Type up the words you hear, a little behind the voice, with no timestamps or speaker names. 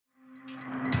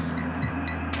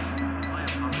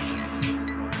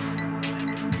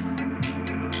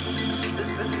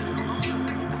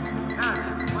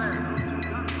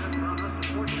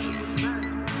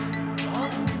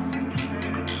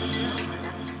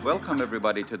Welcome,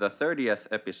 everybody, to the 30th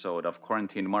episode of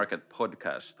Quarantine Market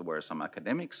Podcast, where some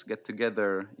academics get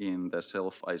together in the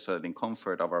self isolating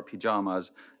comfort of our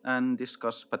pajamas and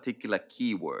discuss particular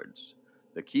keywords.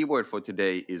 The keyword for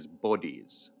today is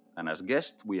bodies. And as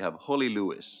guest, we have Holly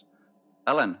Lewis.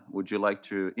 Alan, would you like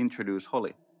to introduce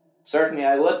Holly? Certainly,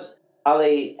 I would.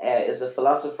 Holly is a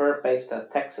philosopher based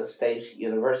at Texas State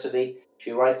University.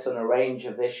 She writes on a range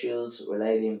of issues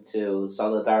relating to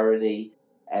solidarity,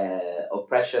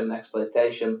 oppression,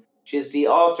 exploitation. She is the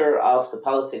author of The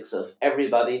Politics of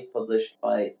Everybody, published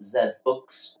by Zed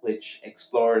Books, which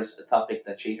explores a topic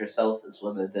that she herself is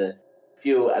one of the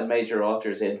few and major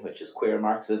authors in, which is queer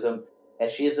Marxism.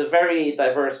 She has a very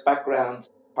diverse background.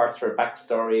 Parts of her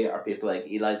backstory are people like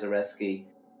Eli Zaretsky,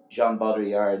 Jean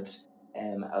Baudrillard,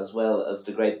 as well as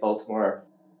the great Baltimore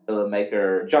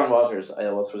filmmaker John Waters. I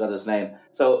almost forgot his name.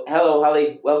 So, hello,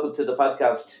 Holly. Welcome to the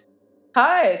podcast.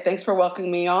 Hi, thanks for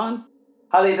welcoming me on.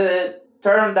 Holly, the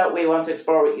term that we want to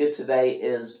explore with you today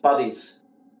is bodies.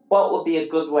 What would be a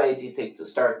good way, do you think, to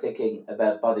start thinking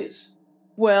about bodies?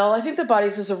 Well, I think that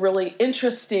bodies is a really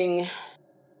interesting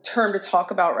term to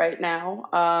talk about right now.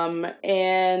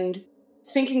 And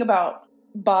thinking about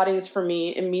bodies for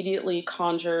me immediately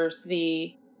conjures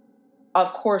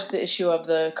of course, the issue of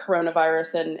the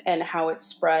coronavirus and how it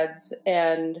spreads.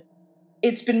 And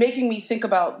it's been making me think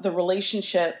about the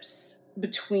relationships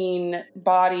between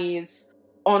bodies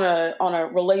on a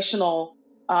relational,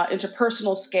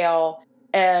 interpersonal scale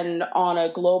and on a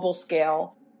global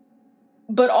scale.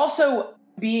 But also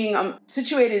being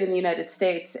situated in the United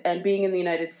States, and being in the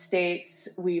United States,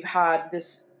 we've had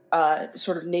this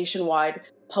sort of nationwide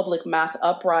public mass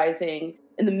uprising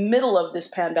in the middle of this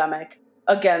pandemic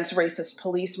against racist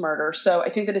police murder. So I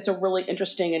think that it's a really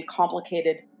interesting and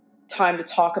complicated time to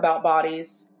talk about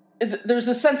bodies. There's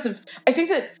a sense of, I think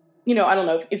that, I don't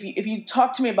know, if you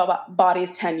talk to me about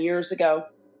bodies 10 years ago,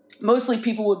 mostly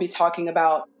people would be talking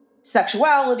about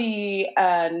sexuality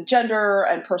and gender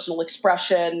and personal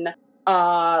expression,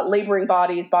 laboring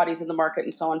bodies in the market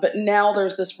and so on. But now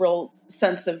there's this real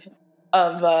sense of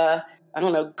I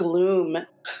don't know, gloom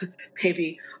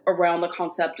maybe around the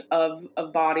concept of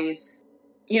bodies.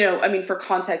 For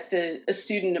context, a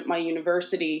student at my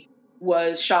university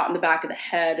was shot in the back of the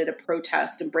head at a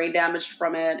protest and brain damaged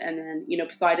from it. And then,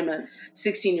 beside him, a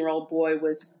 16-year-old boy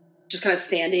was just kind of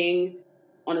standing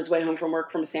on his way home from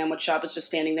work from a sandwich shop, was just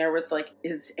standing there with like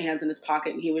his hands in his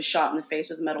pocket, and he was shot in the face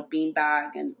with a metal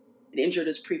beanbag, and it injured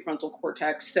his prefrontal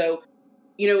cortex. So,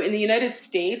 in the United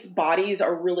States, bodies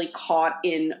are really caught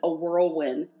in a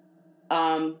whirlwind.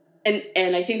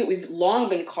 And I think that we've long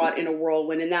been caught in a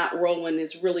whirlwind, and that whirlwind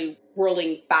is really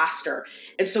whirling faster.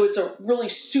 And so it's a really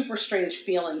super strange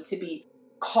feeling to be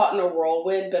caught in a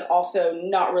whirlwind, but also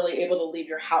not really able to leave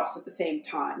your house at the same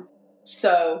time.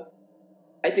 So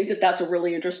I think that that's a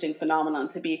really interesting phenomenon,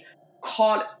 to be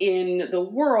caught in the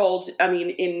world. I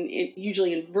mean, in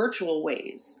usually in virtual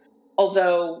ways.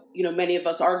 Although, many of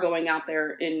us are going out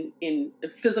there in a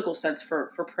physical sense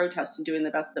for protest and doing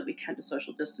the best that we can to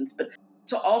social distance, but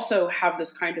to also have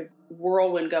this kind of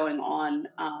whirlwind going on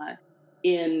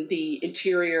in the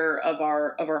interior of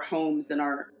our homes and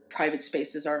our private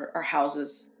spaces, our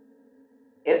houses.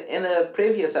 In a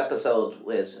previous episode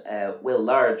with Will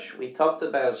Large, we talked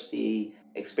about the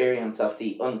experience of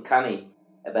the uncanny,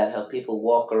 about how people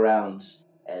walk around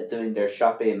doing their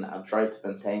shopping and try to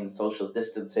maintain social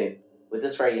distancing with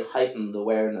this very heightened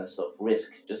awareness of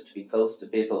risk just to be close to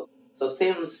people. So it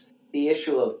seems the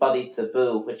issue of body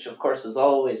taboo, which of course has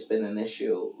always been an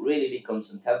issue, really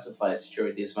becomes intensified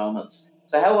during these moments.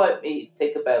 So how might we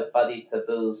think about body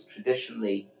taboos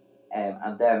traditionally,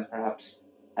 and then perhaps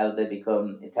how they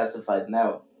become intensified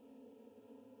now?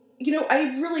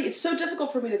 It's so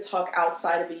difficult for me to talk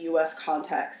outside of a U.S.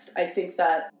 context. I think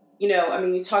that,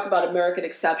 you talk about American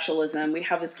exceptionalism. We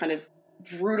have this kind of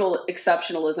brutal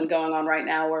exceptionalism going on right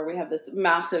now, where we have this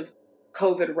massive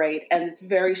COVID rate and this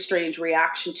very strange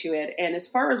reaction to it. And as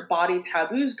far as body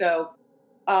taboos go,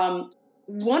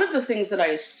 one of the things that I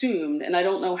assumed, and I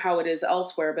don't know how it is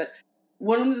elsewhere, but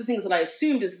one of the things that I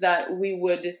assumed is that we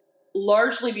would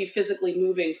largely be physically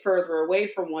moving further away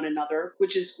from one another,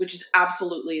 which is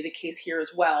absolutely the case here as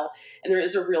well. And there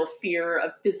is a real fear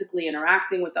of physically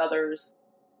interacting with others.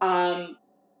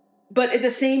 But at the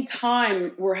same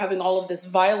time, we're having all of this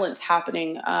violence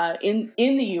happening in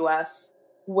the U.S.,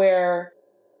 where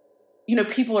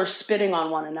people are spitting on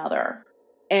one another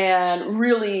and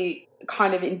really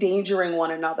kind of endangering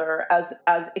one another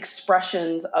as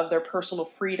expressions of their personal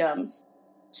freedoms.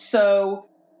 So,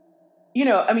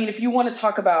 if you want to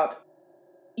talk about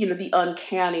the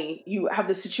uncanny. You have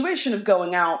the situation of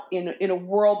going out in a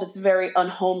world that's very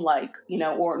unhomelike,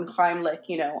 or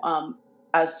unheimlich,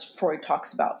 as Freud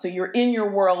talks about. So you're in your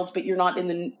world, but you're not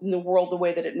in the world the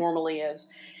way that it normally is.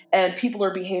 And people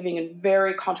are behaving in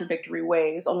very contradictory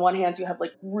ways. On one hand, you have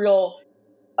like real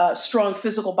strong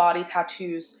physical body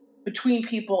tattoos between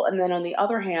people, and then on the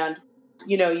other hand,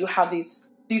 you have these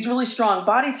really strong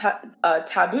body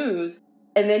taboos,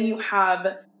 and then you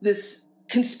have this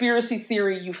conspiracy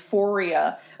theory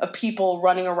euphoria of people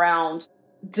running around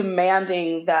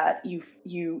demanding that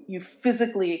you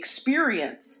physically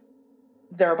experience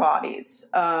their bodies,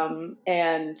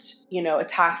 and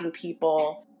attacking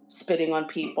people, spitting on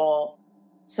people.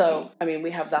 So I mean,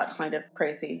 we have that kind of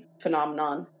crazy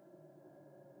phenomenon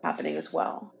happening as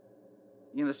well.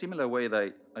 In a similar way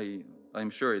that I'm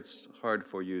sure it's hard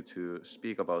for you to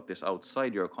speak about this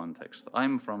outside your context.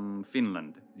 I'm from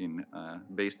Finland,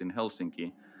 based in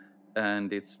Helsinki,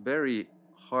 and it's very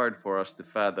hard for us to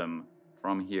fathom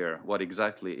from here what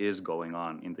exactly is going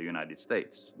on in the United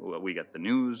States. We get the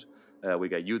news, we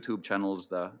get YouTube channels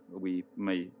that we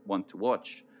may want to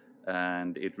watch,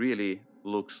 and it really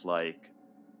looks like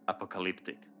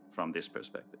apocalyptic from this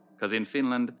perspective. Because in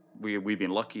Finland, we've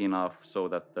been lucky enough so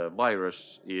that the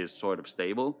virus is sort of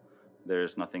stable.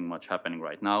 There's nothing much happening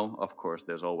right now. Of course,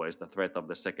 there's always the threat of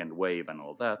the second wave and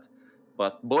all that.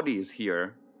 But bodies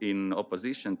here, in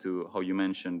opposition to how you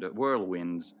mentioned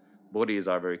whirlwinds, bodies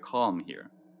are very calm here.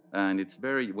 And it's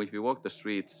if you walk the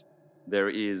streets, there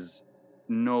is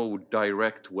no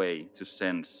direct way to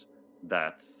sense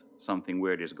that something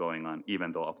weird is going on,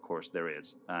 even though, of course, there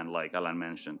is. And like Alan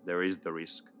mentioned, there is the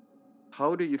risk.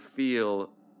 How do you feel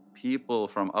people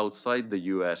from outside the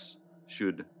US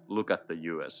should look at the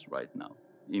US right now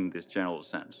in this general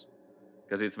sense?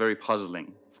 Because it's very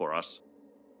puzzling for us.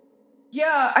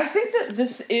 Yeah, I think that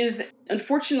this is,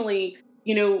 unfortunately,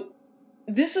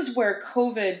 this is where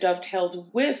COVID dovetails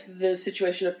with the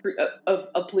situation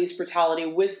of police brutality,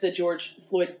 with the George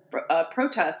Floyd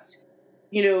protests.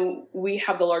 We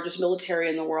have the largest military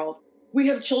in the world. We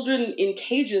have children in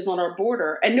cages on our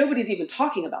border, and nobody's even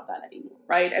talking about that anymore,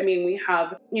 right? I mean, we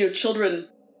have, children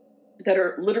that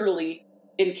are literally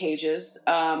in cages,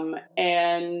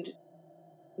 and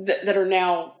that are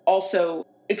now also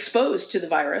exposed to the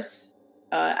virus,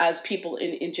 as people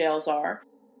in jails are.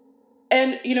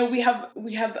 And we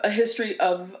have a history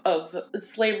of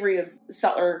slavery, of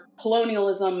settler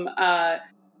colonialism.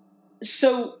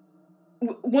 So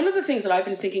one of the things that I've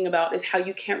been thinking about is how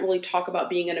you can't really talk about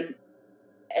being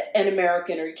an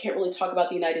American, or you can't really talk about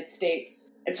the United States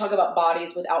and talk about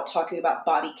bodies without talking about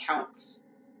body counts.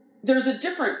 There's a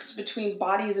difference between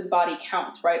bodies and body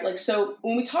counts, right? Like, so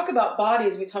when we talk about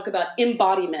bodies, we talk about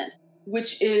embodiment,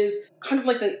 which is kind of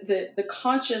like the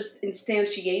conscious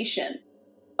instantiation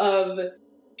of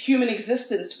human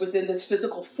existence within this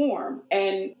physical form.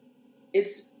 And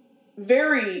it's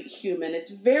very human. It's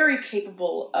very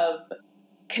capable of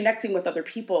connecting with other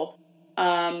people,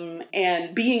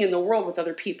 and being in the world with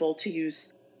other people, to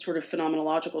use sort of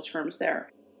phenomenological terms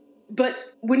there. But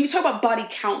when you talk about body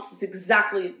counts, it's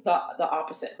exactly the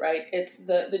opposite, right? It's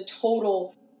the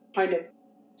total kind of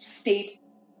state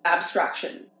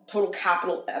abstraction, total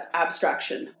capital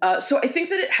abstraction. So I think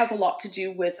that it has a lot to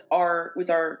do with our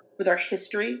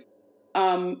history.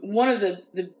 One of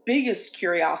the biggest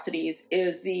curiosities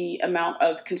is the amount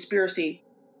of conspiracy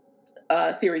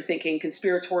theory thinking,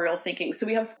 conspiratorial thinking. So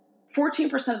we have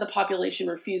 14% of the population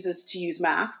refuses to use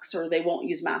masks, or they won't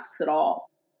use masks at all.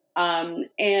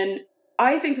 And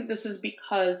I think that this is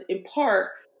in part,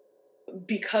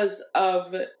 because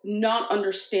of not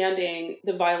understanding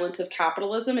the violence of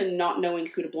capitalism and not knowing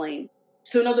who to blame.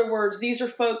 So in other words, these are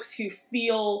folks who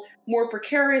feel more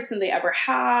precarious than they ever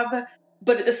have,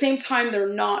 but at the same time, they're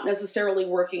not necessarily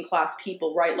working class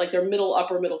people, right? Like they're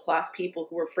upper middle class people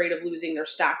who are afraid of losing their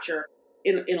stature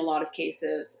in a lot of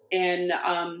cases. And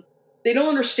they don't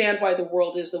understand why the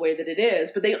world is the way that it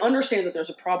is, but they understand that there's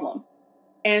a problem.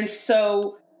 And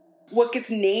so what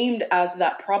gets named as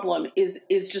that problem is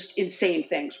just insane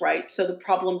things, right? So the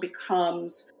problem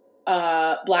becomes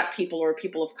Black people or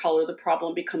people of color. The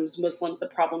problem becomes Muslims. The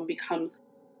problem becomes,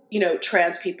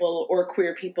 trans people or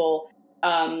queer people.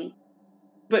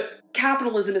 But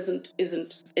capitalism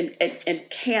isn't and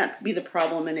can't be the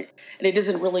problem, and it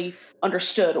isn't really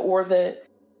understood, or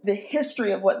the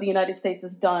history of what the United States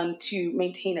has done to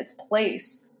maintain its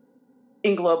place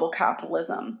in global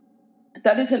capitalism.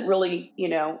 That isn't really,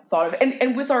 thought of.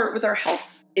 And with our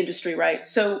health industry, right?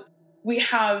 So we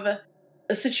have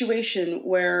a situation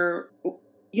where,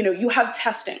 you have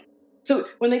testing. So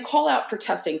when they call out for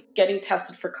testing, getting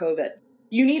tested for COVID,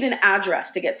 you need an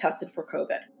address to get tested for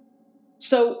COVID.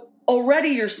 So already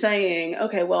you're saying,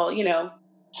 okay, well,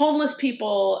 homeless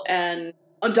people and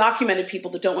undocumented people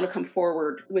that don't want to come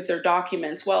forward with their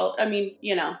documents. Well, I mean,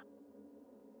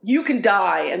 you can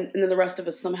die and then the rest of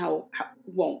us somehow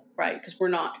won't, right? Because we're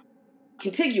not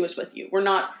contiguous with you. We're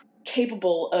not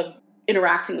capable of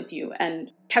interacting with you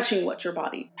and catching what your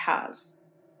body has.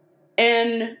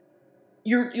 And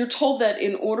you're told that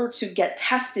in order to get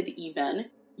tested even,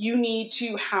 you need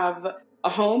to have a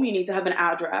home, you need to have an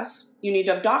address, you need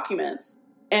to have documents,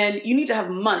 and you need to have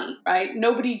money, right?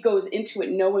 Nobody goes into it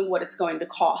knowing what it's going to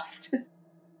cost.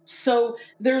 So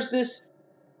there's this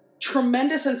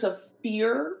tremendous sense of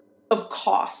fear of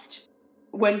cost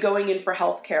when going in for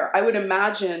healthcare. I would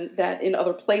imagine that in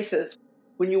other places,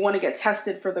 when you want to get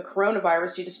tested for the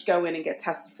coronavirus, you just go in and get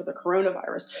tested for the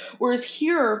coronavirus. Whereas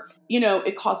here,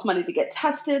 it costs money to get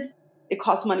tested. It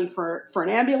costs money for an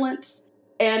ambulance.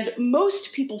 And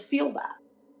most people feel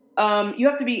that. You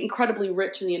have to be incredibly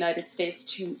rich in the United States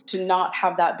to not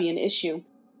have that be an issue.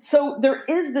 So there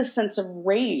is this sense of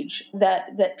rage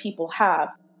that people have.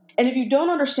 And if you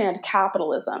don't understand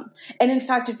capitalism, and in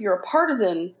fact, if you're a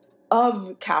partisan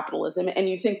of capitalism and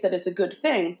you think that it's a good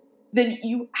thing, then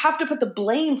you have to put the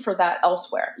blame for that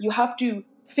elsewhere. You have to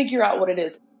figure out what it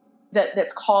is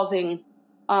that's causing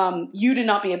you to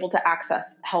not be able to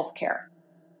access healthcare.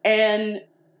 And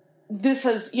this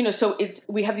has, so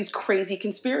we have these crazy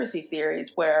conspiracy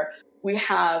theories where we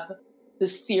have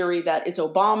this theory that it's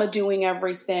Obama doing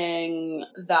everything,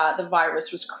 that the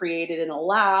virus was created in a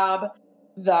lab,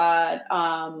 that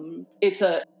it's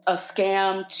a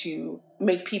scam to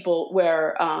make people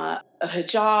wear a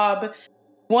hijab.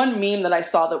 One meme that I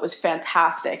saw that was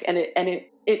fantastic, and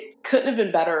it couldn't have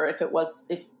been better if it was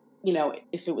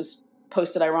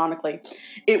posted ironically.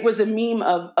 It was a meme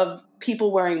of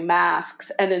people wearing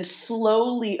masks, and then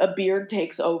slowly a beard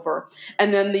takes over,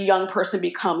 and then the young person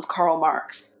becomes Karl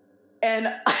Marx.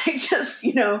 And I just,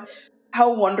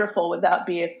 how wonderful would that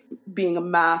be if being a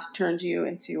mask turned you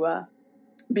into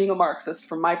being a Marxist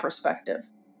from my perspective.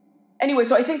 Anyway,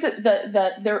 so I think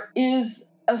that there is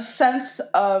a sense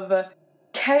of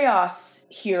chaos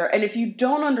here. And if you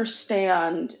don't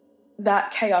understand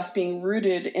that chaos being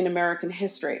rooted in American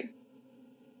history,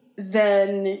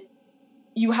 then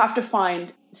you have to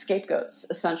find scapegoats,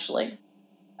 essentially.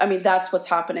 I mean, that's what's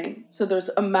happening. So there's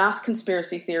a mass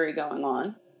conspiracy theory going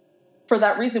on. For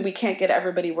that reason, we can't get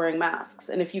everybody wearing masks.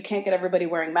 And if you can't get everybody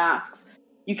wearing masks,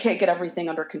 you can't get everything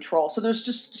under control. So there's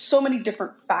just so many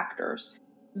different factors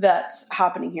that's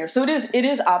happening here. So it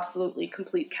is absolutely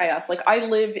complete chaos. Like, I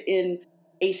live in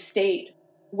a state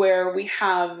where we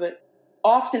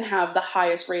often have the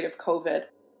highest rate of COVID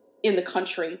in the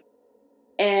country.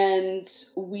 And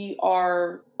we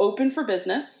are open for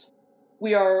business.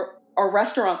 Our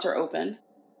restaurants are open.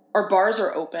 Our bars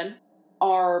are open.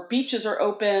 Our beaches are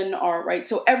open, right?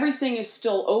 So everything is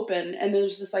still open. And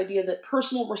there's this idea that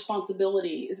personal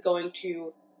responsibility is going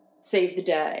to save the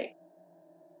day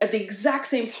at the exact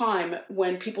same time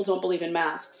when people don't believe in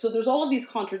masks. So there's all of these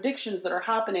contradictions that are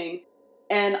happening.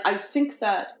 And I think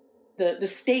that the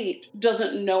state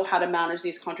doesn't know how to manage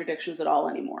these contradictions at all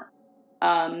anymore.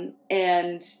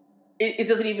 And it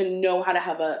doesn't even know how to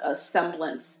have a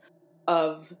semblance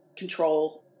of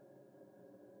control.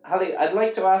 Holly, I'd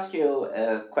like to ask you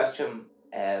a question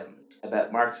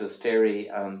about Marxist theory,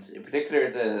 and in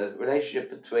particular the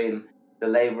relationship between the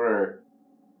labourer,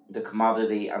 the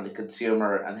commodity, and the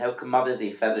consumer, and how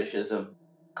commodity fetishism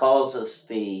causes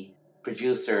the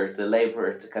producer, the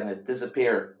labourer, to kind of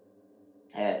disappear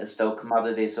as though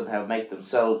commodities somehow make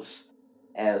themselves.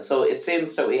 So it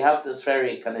seems that we have this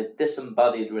very kind of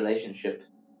disembodied relationship,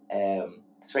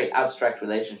 this very abstract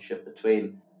relationship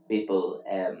between people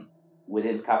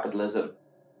within capitalism.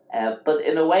 But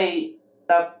in a way,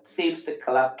 that seems to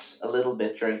collapse a little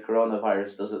bit during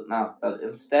coronavirus, does it not? That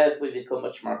instead we become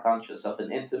much more conscious of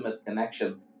an intimate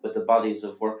connection with the bodies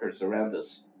of workers around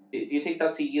us. Do you think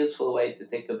that's a useful way to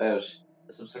think about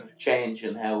some sort of change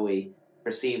in how we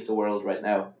perceive the world right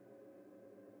now?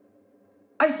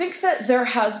 I think that there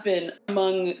has been,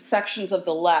 among sections of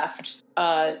the left,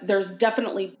 there's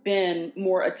definitely been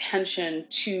more attention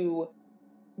to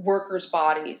workers'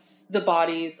 bodies, the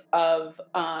bodies of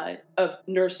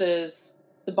nurses,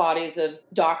 the bodies of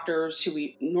doctors who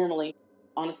we normally,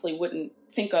 honestly, wouldn't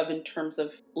think of in terms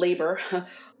of labor.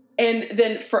 And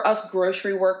then for us,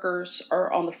 grocery workers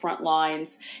are on the front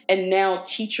lines, and now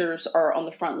teachers are on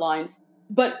the front lines.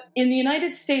 But in the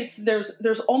United States,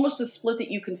 there's almost a split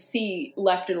that you can see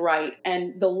left and right.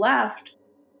 And the left,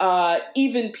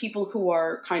 even people who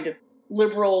are kind of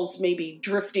liberals, maybe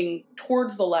drifting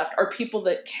towards the left, are people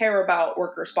that care about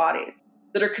workers' bodies,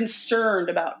 that are concerned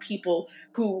about people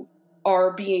who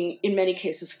are being, in many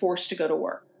cases, forced to go to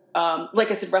work.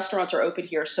 Like I said, restaurants are open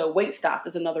here, so wait staff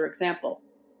is another example.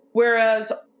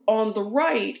 Whereas on the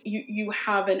right, you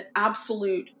have an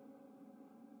absolute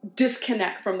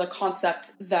disconnect from the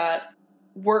concept that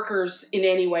workers in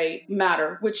any way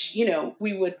matter, which,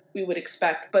 we would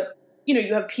expect. But,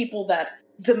 you have people that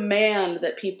demand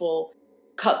that people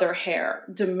cut their hair,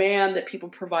 demand that people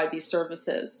provide these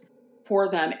services for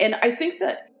them. And I think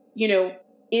that,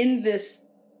 in this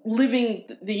the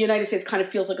United States kind of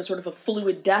feels like a sort of a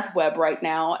fluid death web right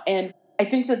now. And I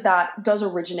think that does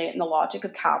originate in the logic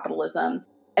of capitalism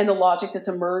and the logic that's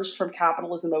emerged from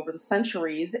capitalism over the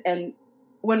centuries. And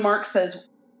when Marx says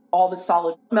all that's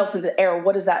solid melts into air,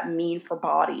 what does that mean for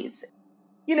bodies?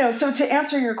 So to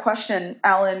answer your question,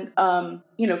 Alan,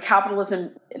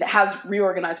 capitalism has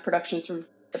reorganized production through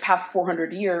the past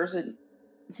 400 years. And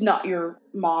it's not your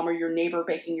mom or your neighbor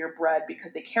baking your bread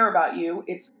because they care about you.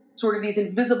 It's sort of these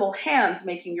invisible hands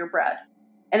making your bread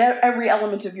and every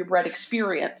element of your bread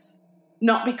experience,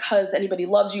 not because anybody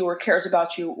loves you or cares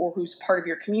about you or who's part of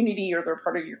your community or they're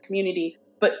part of your community,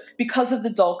 but because of the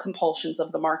dull compulsions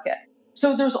of the market.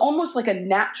 So there's almost like a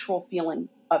natural feeling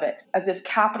of it, as if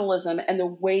capitalism and the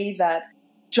way that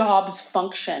jobs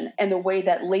function and the way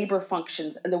that labor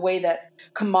functions and the way that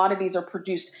commodities are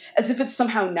produced, as if it's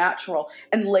somehow natural.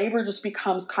 And labor just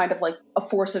becomes kind of like a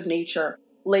force of nature.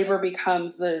 Labor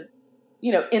becomes the,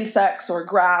 insects or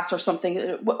grass or something,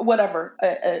 whatever,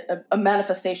 a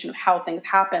manifestation of how things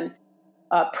happen,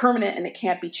 permanent, and it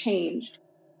can't be changed.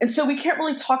 And so we can't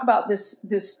really talk about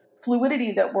this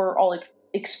fluidity that we're all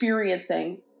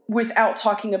experiencing without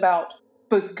talking about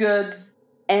both goods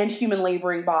and human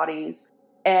laboring bodies.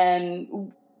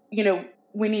 And,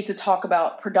 we need to talk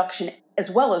about production as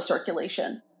well as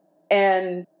circulation.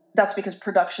 And that's because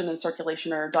production and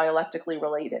circulation are dialectically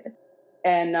related.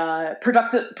 And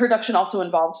production also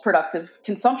involves productive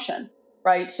consumption,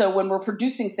 right? So when we're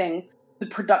producing things, the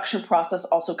production process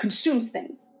also consumes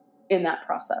things in that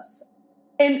process.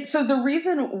 And so the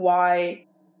reason why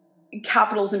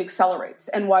capitalism accelerates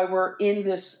and why we're in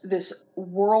this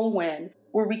whirlwind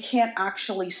where we can't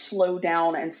actually slow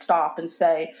down and stop and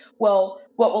say, well,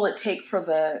 what will it take for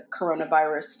the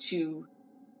coronavirus to,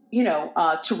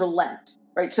 to relent,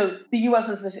 right? So the U.S.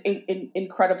 is this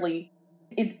incredibly,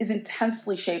 it is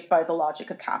intensely shaped by the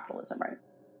logic of capitalism, right?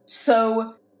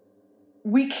 So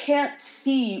we can't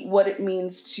see what it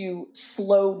means to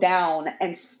slow down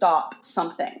and stop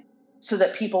something so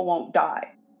that people won't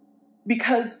die.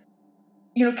 Because,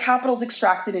 capital is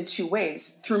extracted in two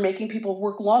ways, through making people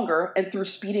work longer and through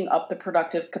speeding up the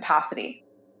productive capacity,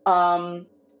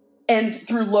 and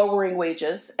through lowering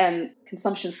wages and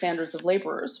consumption standards of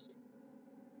laborers.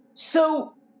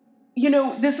 So,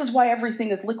 this is why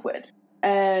everything is liquid.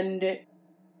 And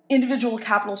individual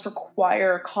capitalists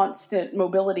require constant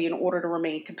mobility in order to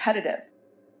remain competitive.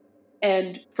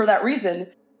 And for that reason,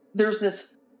 there's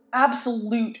this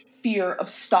absolute fear of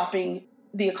stopping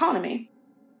the economy,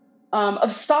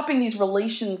 of stopping these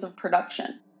relations of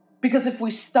production. Because if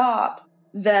we stop,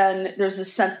 then there's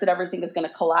this sense that everything is going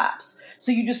to collapse.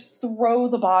 So you just throw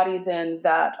the bodies in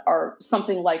that are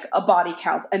something like a body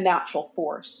count, a natural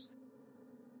force.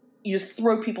 You just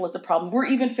throw people at the problem. We're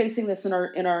even facing this in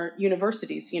our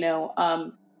universities.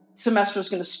 Semester is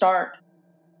going to start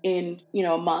in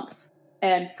a month,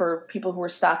 and for people who are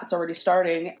staff, it's already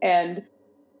starting, and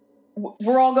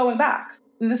we're all going back.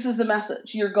 And this is the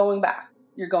message: you're going back.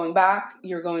 You're going back.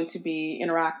 You're going to be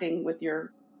interacting with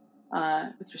your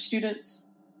students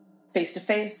face to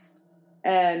face,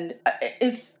 and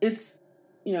it's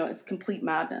complete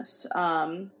madness.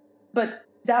 But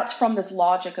that's from this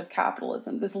logic of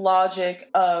capitalism, this logic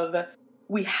of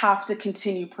we have to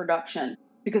continue production,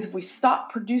 because if we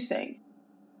stop producing,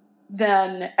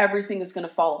 then everything is going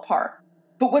to fall apart.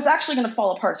 But what's actually going to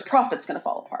fall apart is profit's going to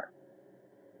fall apart.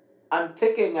 I'm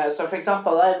thinking, so for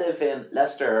example, I live in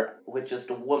Leicester, which is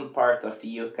the one part of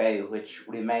the UK which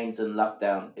remains in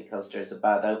lockdown because there's a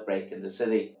bad outbreak in the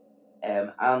city.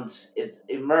 And it's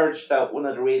emerged that one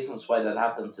of the reasons why that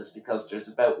happens is because there's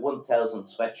about 1,000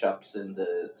 sweatshops in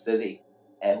the city,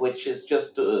 which is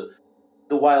just the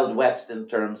Wild West in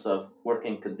terms of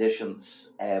working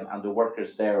conditions, and the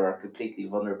workers there are completely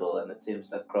vulnerable, and it seems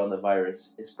that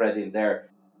coronavirus is spreading there.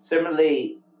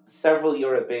 Similarly, several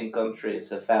European countries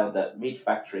have found that meat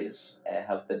factories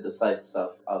have been the sites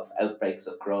of outbreaks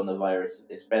of coronavirus.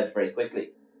 They spread very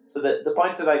quickly. So the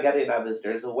point that I'm getting at is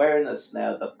there's awareness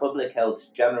now that public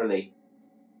health generally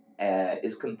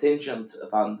is contingent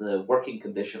upon the working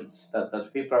conditions,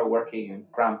 that people are working in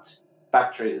cramped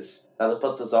factories, that it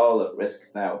puts us all at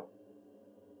risk now.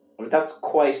 Well, that's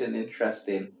quite an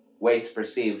interesting way to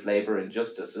perceive labor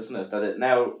injustice, isn't it? That it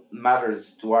now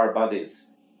matters to our bodies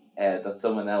that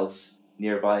someone else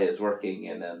nearby is working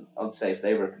in an unsafe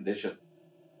labor condition.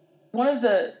 One of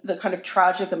the kind of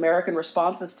tragic American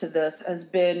responses to this has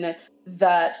been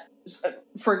that,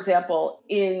 for example,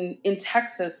 in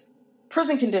Texas,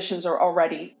 prison conditions are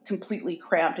already completely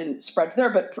cramped and spreads there,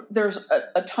 but there's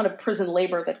a ton of prison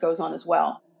labor that goes on as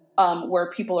well, where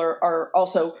people are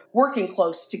also working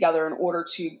close together in order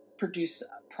to produce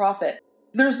profit.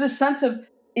 There's this sense of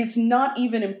it's not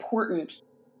even important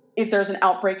if there's an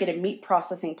outbreak at a meat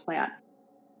processing plant.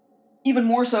 Even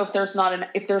more so if there's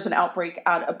an outbreak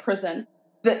at a prison,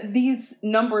 that these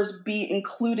numbers be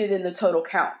included in the total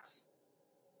counts.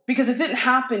 Because it didn't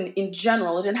happen in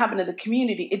general, it didn't happen to the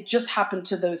community, it just happened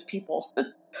to those people,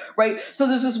 right? So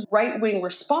there's this right-wing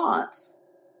response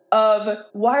of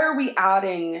why are we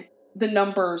adding the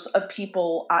numbers of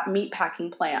people at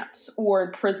meatpacking plants or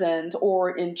in prisons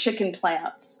or in chicken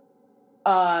plants?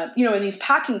 And these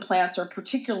packing plants are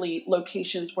particularly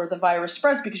locations where the virus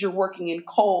spreads because you're working in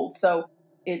cold. So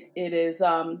it is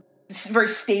a very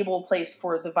stable place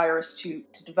for the virus to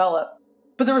develop.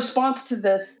 But the response to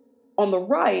this on the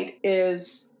right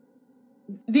is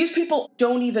these people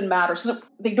don't even matter. So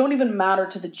they don't even matter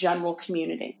to the general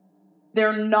community.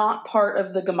 They're not part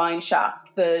of the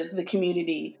Gemeinschaft, the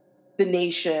community, the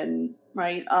nation,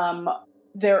 right?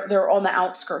 They're on the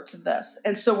outskirts of this.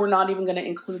 And so we're not even going to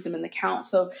include them in the count.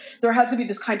 So there had to be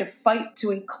this kind of fight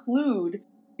to include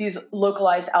these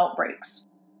localized outbreaks.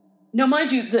 Now,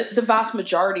 mind you, the vast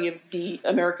majority of the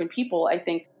American people, I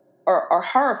think, are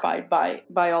horrified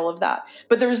by all of that.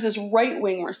 But there is this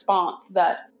right-wing response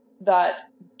that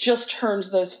just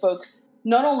turns those folks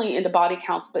not only into body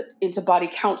counts, but into body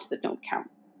counts that don't count,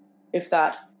 if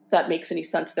that makes any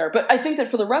sense there. But I think that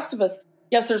for the rest of us,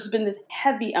 yes, there's been this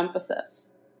heavy emphasis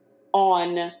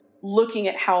on looking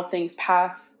at how things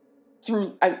pass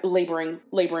through laboring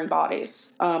bodies.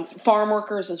 Farm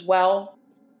workers as well.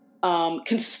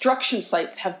 Construction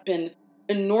sites have been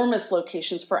enormous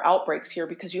locations for outbreaks here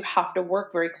because you have to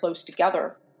work very close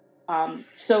together.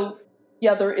 So,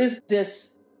 there is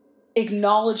this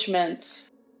acknowledgement,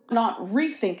 not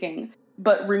rethinking,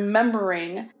 but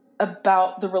remembering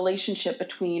about the relationship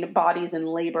between bodies and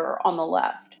labor on the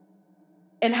left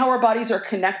and how our bodies are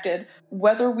connected,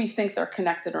 whether we think they're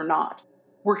connected or not.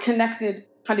 We're connected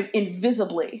kind of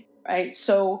invisibly, right?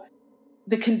 So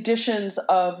the conditions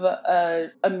of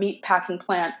a meat packing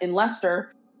plant in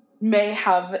Leicester may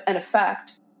have an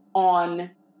effect on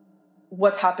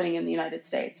what's happening in the United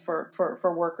States for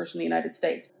workers in the United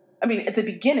States. I mean, at the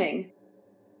beginning,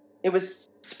 it was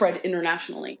spread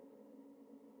internationally.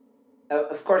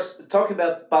 Of course, talking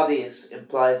about bodies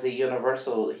implies a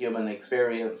universal human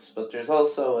experience, but there's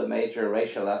also a major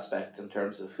racial aspect in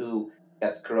terms of who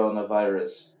gets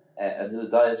coronavirus and who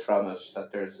dies from it,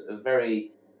 that there's a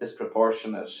very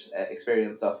disproportionate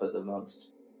experience of it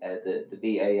amongst the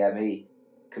BAME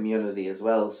community as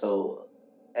well. So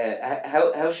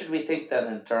how should we think then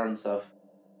in terms of,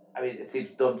 I mean, it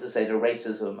seems dumb to say the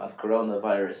racism of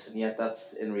coronavirus, and yet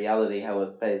that's in reality how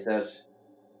it plays out.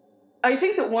 I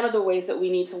think that one of the ways that we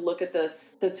need to look at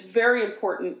this that's very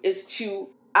important is to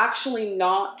actually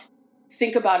not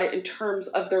think about it in terms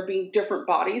of there being different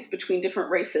bodies between different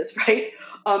races, right?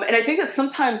 And I think that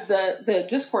sometimes the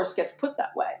discourse gets put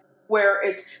that way, where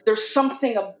there's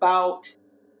something about,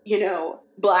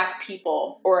 Black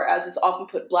people, or as it's often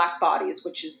put, Black bodies,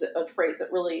 which is a phrase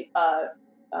that really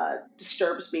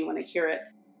disturbs me when I hear it.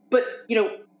 But,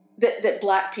 that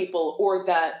Black people or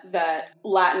that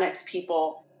Latinx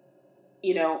people,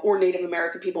 or Native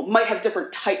American people might have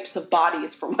different types of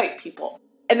bodies from white people,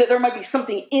 and that there might be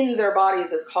something in their bodies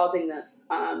that's causing this,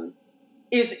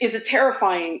 is a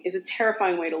terrifying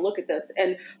way to look at this.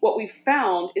 And what we've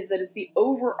found is that it's the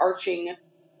overarching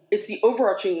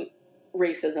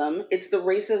racism. It's the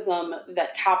racism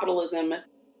that capitalism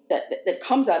that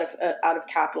comes out of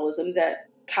capitalism, that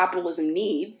capitalism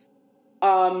needs.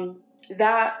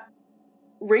 That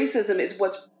racism is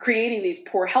what's creating these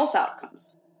poor health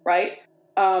outcomes, right?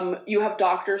 You have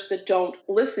doctors that don't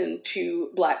listen to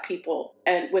Black people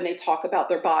and when they talk about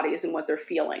their bodies and what they're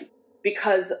feeling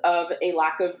because of a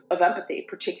lack of empathy,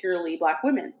 particularly Black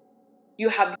women. You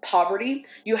have poverty,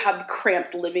 you have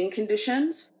cramped living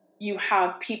conditions, you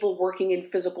have people working in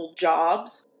physical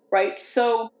jobs, right?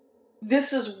 So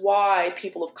this is why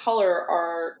people of color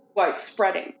are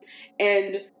spreading.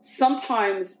 And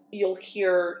sometimes you'll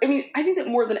hear, I think that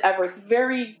more than ever, it's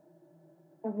very,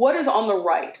 what is on the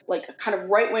right, like kind of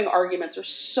right-wing arguments are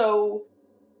so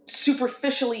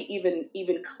superficially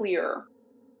even clear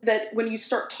that when you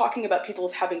start talking about people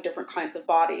as having different kinds of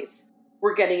bodies,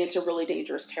 we're getting into really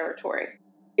dangerous territory.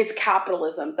 It's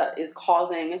capitalism that is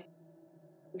causing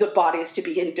the bodies to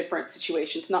be in different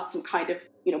situations, not some kind of,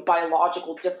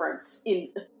 biological difference in,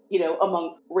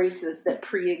 among races that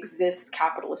pre-exist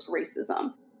capitalist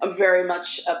racism. I'm very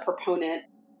much a proponent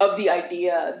of the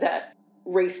idea that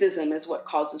racism is what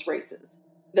causes races,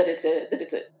 that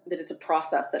it's a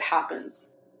process that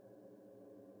happens.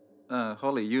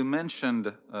 Holly, you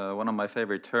mentioned one of my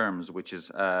favorite terms, which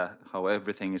is how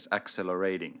everything is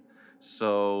accelerating.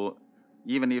 So,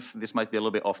 even if this might be a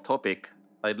little bit off topic,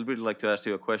 I'd really like to ask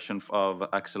you a question of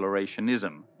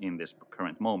accelerationism in this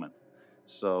current moment.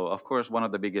 So, of course, one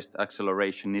of the biggest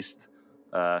accelerationist,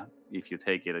 if you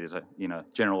take it as a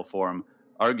general form,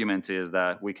 argument is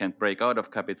that we can't break out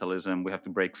of capitalism; we have to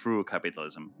break through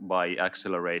capitalism by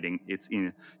accelerating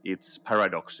its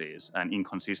paradoxes and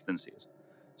inconsistencies.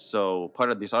 So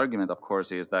part of this argument, of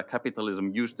course, is that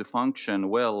capitalism used to function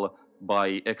well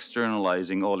by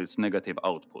externalizing all its negative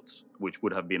outputs, which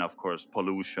would have been, of course,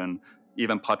 pollution,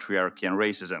 even patriarchy and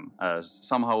racism, as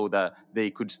somehow that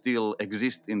they could still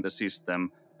exist in the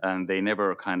system, and they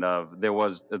never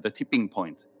the tipping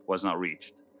point was not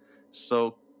reached.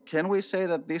 So can we say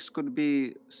that this could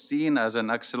be seen as an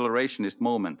accelerationist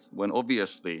moment when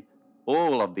obviously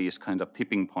all of these kind of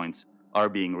tipping points are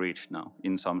being reached now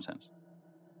in some sense?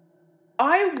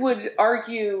 I would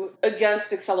argue against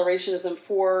accelerationism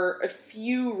for a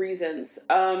few reasons.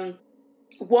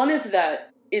 One is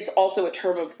that it's also a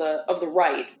term of the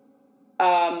right,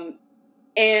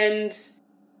 and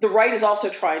the right is also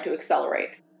trying to accelerate.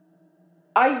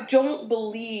 I don't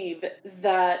believe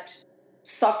that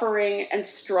suffering and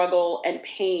struggle and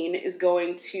pain is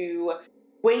going to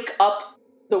wake up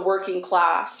the working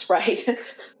class, right?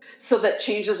 So that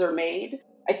changes are made.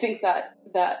 I think that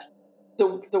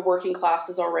the working class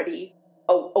is already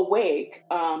awake,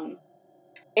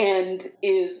 and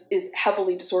is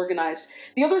heavily disorganized.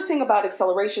 The other thing about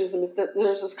accelerationism is that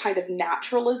there's this kind of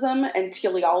naturalism and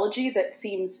teleology that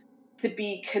seems to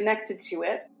be connected to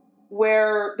it,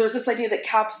 where there's this idea that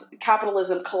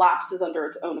capitalism collapses under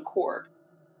its own accord.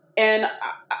 And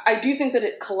I do think that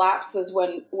it collapses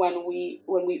when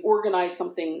we organize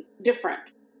something different.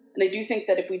 And I do think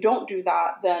that if we don't do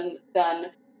that, then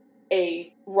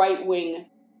a right wing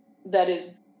that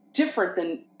is different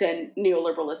than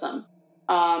neoliberalism,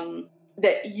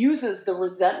 that uses the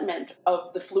resentment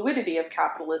of the fluidity of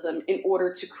capitalism in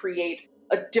order to create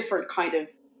a different kind of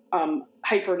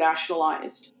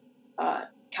hyper-nationalized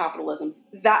capitalism,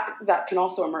 that can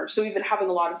also emerge. So we've been having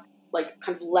a lot of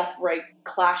kind of left-right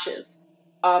clashes.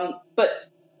 But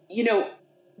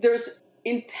there's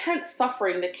intense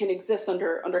suffering that can exist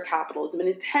under capitalism and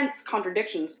intense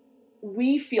contradictions.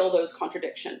 We feel those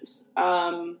contradictions.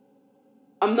 I'm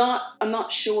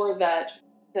not sure that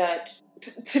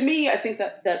to me, I think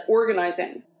that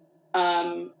organizing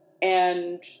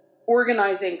and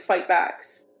organizing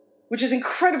fightbacks, which is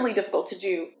incredibly difficult to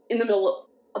do in the middle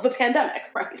of a pandemic,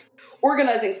 right?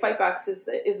 Organizing fightbacks is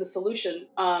the solution,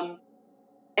 and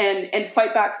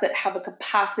fightbacks that have a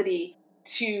capacity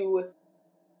to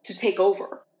take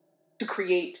over, to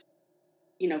create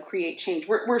change.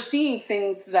 We're seeing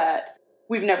things that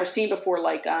we've never seen before,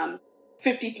 like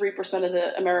 53% of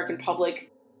the American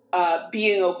public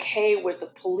being okay with the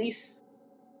police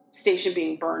station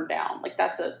being burned down. Like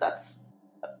that's a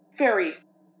very,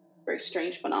 very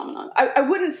strange phenomenon. I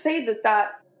wouldn't say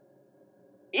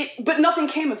but nothing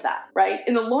came of that, right?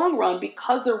 In the long run,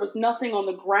 because there was nothing on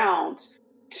the ground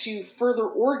to further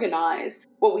organize,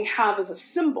 what we have is a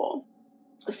symbol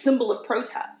of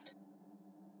protest.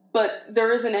 But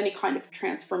there isn't any kind of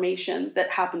transformation that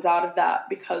happens out of that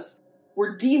because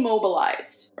we're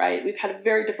demobilized, right? We've had a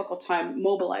very difficult time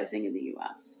mobilizing in the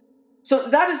U.S. So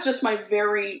that is just my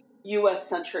very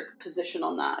U.S.-centric position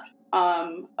on that,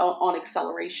 on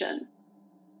acceleration.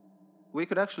 We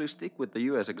could actually stick with the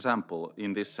U.S. example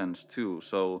in this sense too.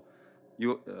 So,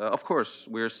 of course,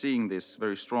 we're seeing this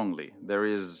very strongly. There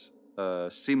is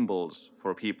symbols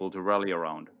for people to rally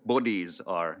around. Bodies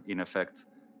are, in effect,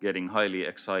 getting highly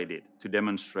excited to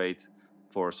demonstrate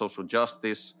for social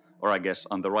justice, or I guess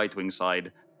on the right-wing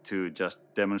side, to just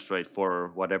demonstrate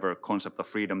for whatever concept of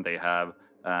freedom they have,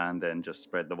 and then just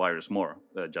spread the virus more,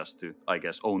 just to, I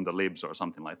guess, own the libs or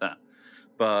something like that.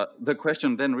 But the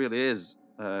question then really is,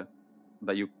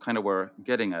 that you kind of were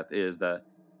getting at, is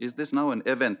this now an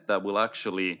event that will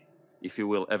actually, if you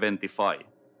will, eventify?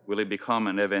 Will it become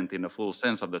an event in the full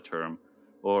sense of the term?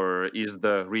 Or is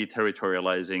the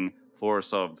re-territorializing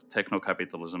force of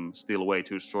techno-capitalism still way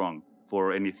too strong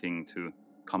for anything to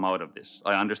come out of this?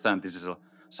 I understand this is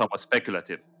somewhat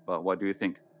speculative, but what do you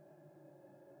think?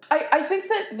 I think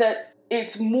that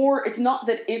it's not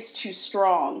that it's too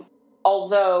strong,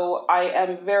 although I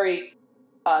am very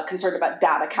concerned about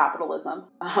data capitalism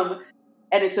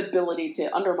and its ability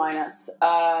to undermine us.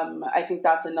 I think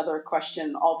that's another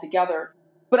question altogether.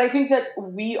 But I think that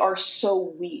we are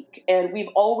so weak, and we've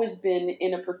always been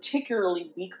in a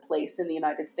particularly weak place in the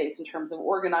United States in terms of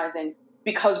organizing,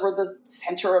 because we're the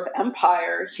center of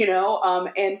empire,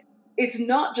 and it's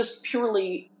not just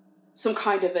purely some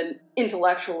kind of an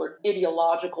intellectual or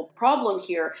ideological problem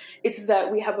here. It's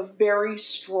that we have a very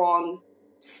strong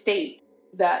state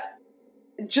that,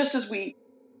 just as we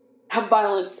have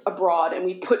violence abroad and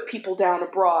we put people down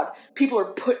abroad, people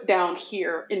are put down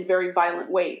here in very violent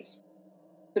ways.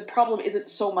 The problem isn't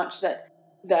so much that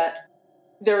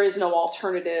there is no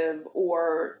alternative,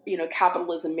 or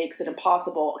capitalism makes it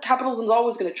impossible. Capitalism is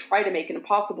always going to try to make it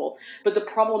impossible, but the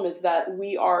problem is that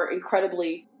we are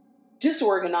incredibly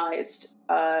disorganized.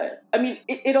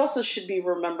 It also should be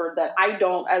remembered that I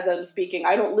don't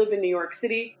live in New York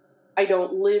City. I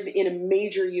don't live in a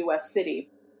major U.S. city,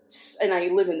 and I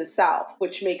live in the South,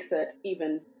 which makes it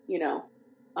even,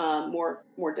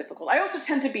 more difficult. I also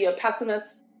tend to be a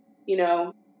pessimist,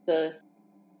 the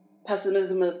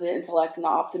pessimism of the intellect and the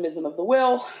optimism of the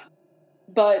will.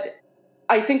 But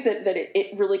I think that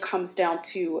it really comes down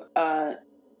to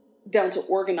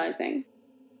organizing,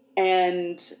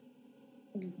 and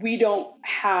we don't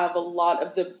have a lot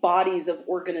of the bodies of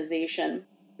organization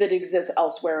that exist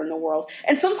elsewhere in the world.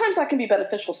 And sometimes that can be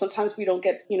beneficial. Sometimes we don't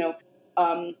get,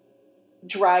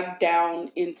 dragged down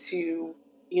into,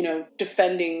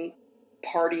 defending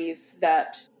parties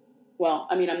that,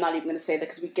 I'm not even going to say that,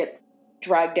 because we get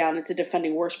dragged down into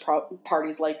defending worse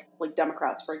parties like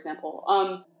Democrats, for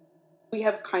example. We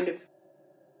have kind of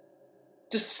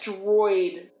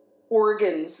destroyed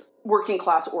working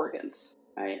class organs.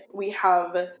 Right? We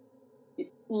have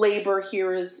labor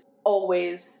here is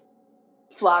always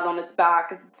flat on its back,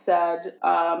 as it said,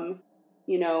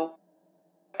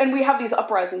 and we have these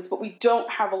uprisings, but we don't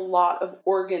have a lot of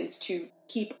organs to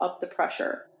keep up the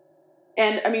pressure.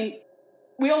 And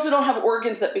we also don't have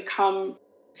organs that become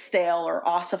stale or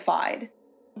ossified.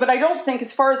 But I don't think,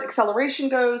 as far as acceleration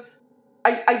goes,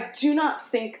 I do not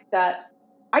think that,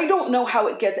 I don't know how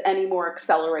it gets any more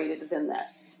accelerated than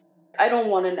this. I don't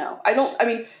want to know.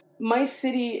 My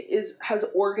city has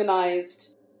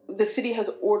organized, the city has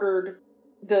ordered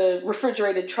the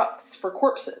refrigerated trucks for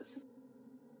corpses.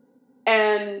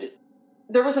 And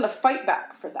there wasn't a fight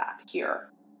back for that here.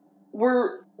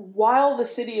 While the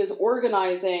city is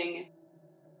organizing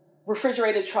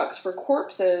refrigerated trucks for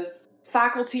corpses,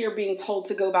 faculty are being told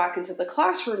to go back into the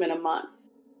classroom in a month.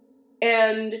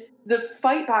 And the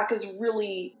fight back is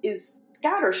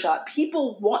scattershot.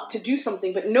 People want to do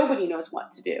something, but nobody knows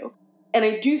what to do. And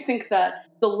I do think that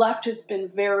the left has been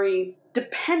very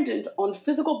dependent on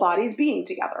physical bodies being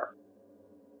together.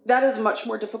 That is much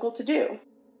more difficult to do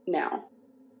now,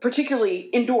 particularly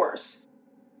indoors.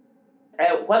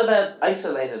 What about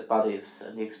isolated bodies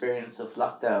and the experience of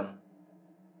lockdown?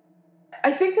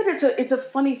 I think that it's a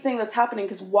funny thing that's happening,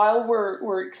 because while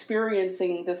we're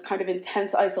experiencing this kind of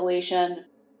intense isolation,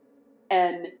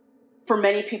 and for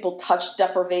many people touch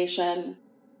deprivation,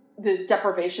 the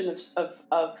deprivation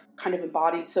of kind of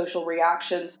embodied social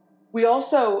reactions, we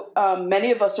also,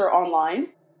 many of us are online,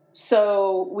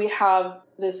 so we have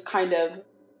this kind of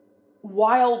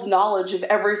wild knowledge of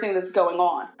everything that's going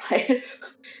on, right?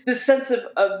 This sense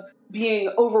of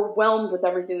being overwhelmed with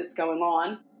everything that's going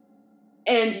on,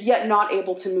 and yet not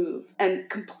able to move and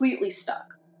completely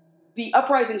stuck. The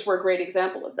uprisings were a great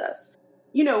example of this.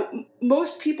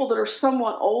 Most people that are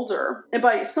somewhat older, and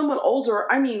by somewhat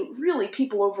older, I mean really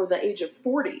people over the age of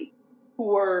 40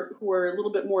 who are a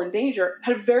little bit more in danger,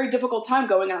 had a very difficult time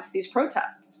going out to these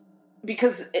protests,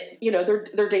 because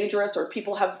they're dangerous, or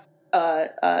people have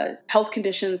health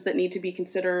conditions that need to be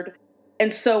considered.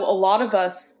 And so a lot of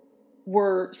us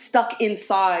were stuck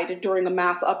inside during a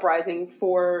mass uprising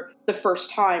for the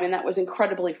first time, and that was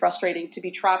incredibly frustrating, to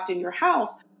be trapped in your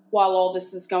house while all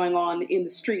this is going on in the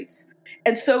streets.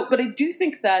 And so, but I do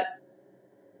think that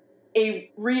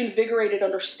a reinvigorated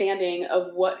understanding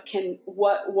of what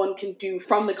one can do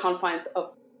from the confines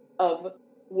of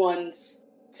one's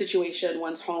situation,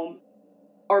 one's home,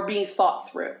 are being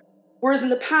thought through. Whereas in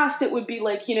the past, it would be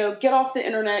like, get off the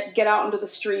internet, get out into the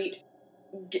street,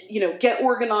 get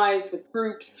organized with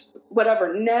groups,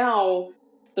 whatever. Now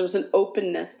there's an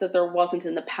openness that there wasn't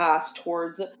in the past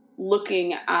towards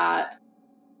looking at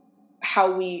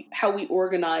how we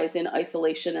organize in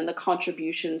isolation, and the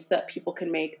contributions that people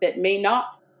can make that may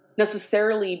not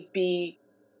necessarily be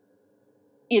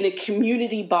in a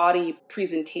community body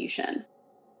presentation.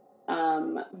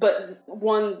 but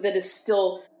one that is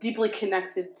still deeply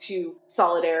connected to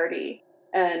solidarity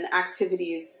and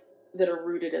activities that are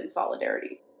rooted in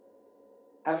solidarity.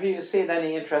 Have you seen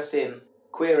any interesting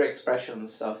queer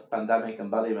expressions of pandemic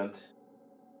embodiment?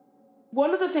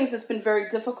 One of the things that's been very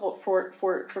difficult for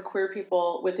queer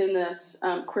people within this,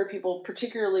 queer people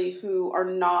particularly who are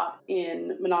not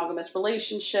in monogamous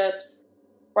relationships,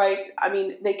 right? I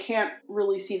mean, they can't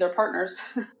really see their partners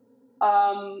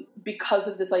because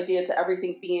of this idea to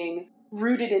everything being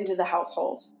rooted into the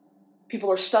household. People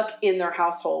are stuck in their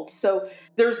household. So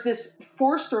there's this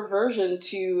forced reversion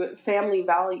to family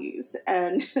values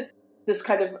and this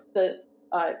kind of the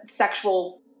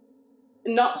sexual,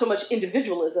 not so much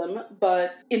individualism,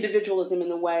 but individualism in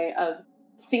the way of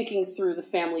thinking through the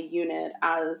family unit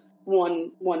as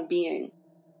one being.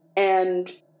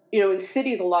 And, in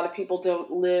cities, a lot of people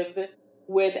don't live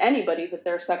with anybody that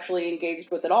they're sexually engaged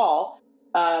with at all.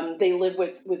 They live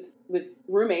with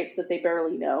roommates that they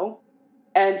barely know.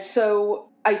 And so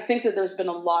I think that there's been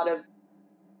a lot of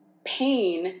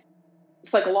pain,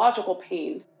 psychological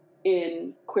pain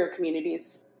in queer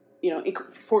communities,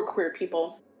 for queer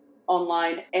people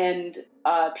online. And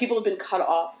people have been cut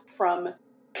off from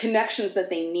connections that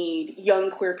they need.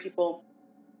 Young queer people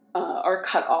are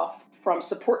cut off from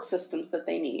support systems that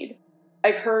they need.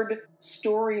 I've heard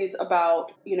stories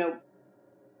about,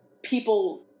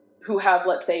 people who have,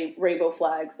 let's say, rainbow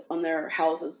flags on their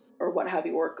houses or what have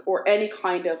you, or any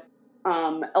kind of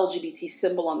LGBT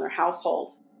symbol on their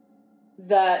household,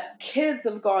 that kids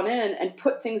have gone in and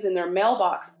put things in their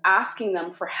mailbox asking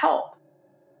them for help,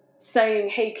 saying,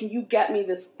 hey, can you get me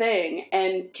this thing?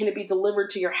 And can it be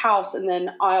delivered to your house? And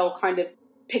then I'll kind of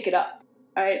pick it up,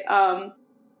 right?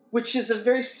 Which is a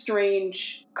very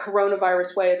strange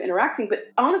coronavirus way of interacting.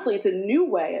 But honestly, it's a new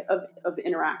way of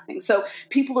interacting. So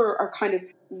people are kind of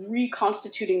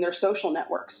reconstituting their social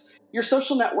networks. Your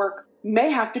social network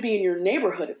may have to be in your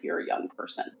neighborhood if you're a young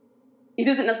person. It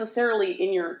isn't necessarily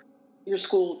in your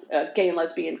school gay and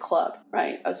lesbian club,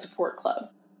 right? A support club.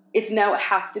 It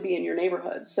has to be in your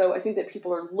neighborhood. So I think that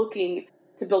people are looking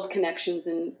to build connections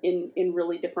in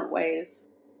really different ways.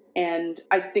 And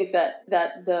I think that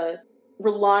the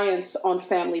reliance on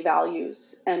family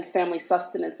values and family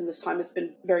sustenance in this time has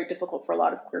been very difficult for a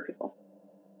lot of queer people.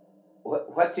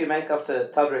 What do you make of the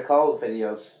Todrick Hall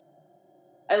videos?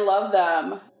 I love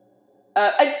them.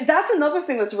 That's another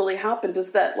thing that's really happened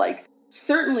is that, like,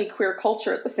 certainly queer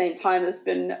culture at the same time has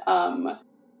been, I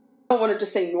don't want to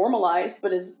just say normalized,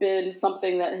 but has been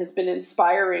something that has been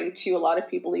inspiring to a lot of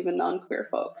people, even non-queer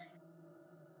folks.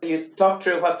 You talk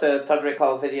through what the Todrick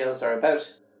Hall videos are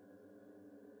about.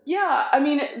 Yeah, I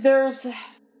mean, there's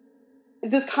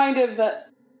this kind of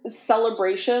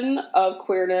celebration of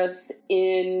queerness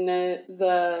in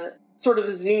the sort of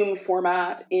Zoom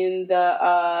format, in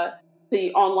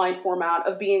the online format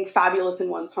of being fabulous in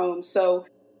one's home. So,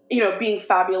 being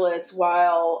fabulous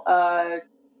while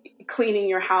cleaning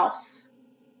your house.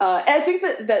 And I think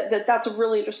that's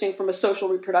really interesting from a social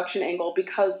reproduction angle,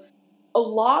 because a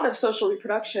lot of social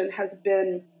reproduction has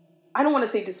been, I don't want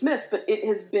to say dismissed, but it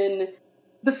has been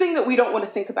the thing that we don't want to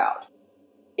think about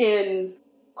in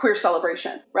queer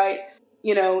celebration, right?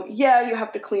 You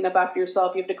have to clean up after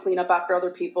yourself, you have to clean up after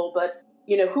other people, but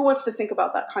who wants to think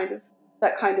about that kind of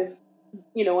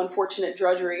unfortunate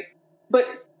drudgery?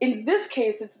 But in this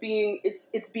case, it's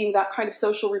being that kind of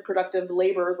social reproductive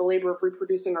labor, the labor of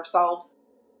reproducing ourselves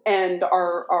and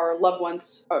our loved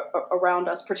ones around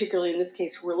us, particularly in this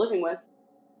case who we're living with.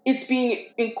 It's being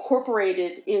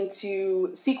incorporated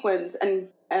into sequins and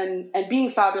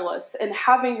being fabulous and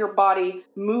having your body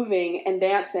moving and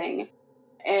dancing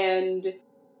and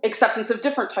acceptance of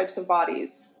different types of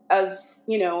bodies. As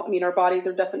our bodies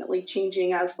are definitely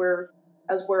changing as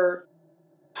we're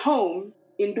home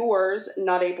indoors,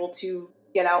 not able to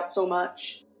get out so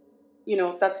much.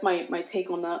 That's my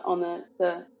take on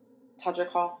the Todrick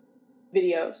Hall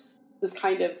videos. This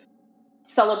kind of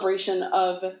celebration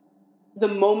of the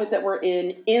moment that we're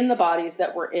in the bodies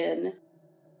that we're in,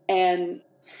 and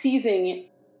seizing,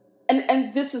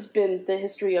 and this has been the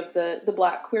history of the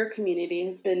Black queer community,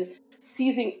 has been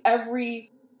seizing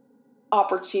every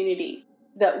opportunity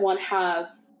that one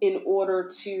has in order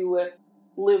to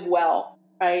live well,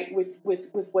 right,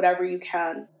 with whatever you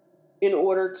can, in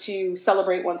order to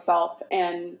celebrate oneself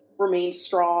and remain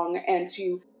strong and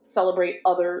to celebrate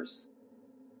others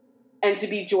and to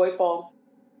be joyful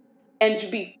and to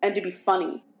be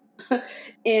funny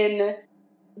in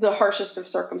the harshest of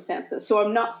circumstances. So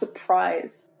I'm not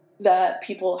surprised that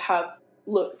people have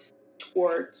looked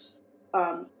towards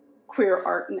queer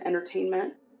art and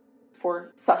entertainment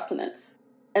for sustenance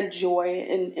and joy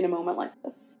in a moment like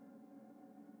this.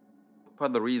 part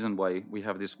of the reason why we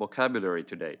have this vocabulary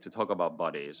today to talk about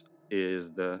bodies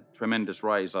is the tremendous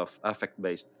rise of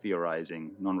affect-based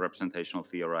theorizing, non-representational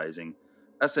theorizing,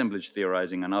 assemblage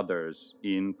theorizing, and others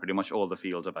in pretty much all the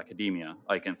fields of academia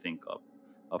I can think of.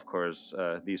 Of course,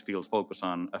 these fields focus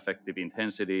on affective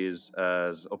intensities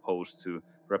as opposed to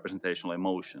representational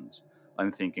emotions.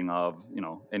 I'm thinking of,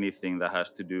 anything that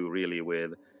has to do really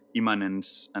with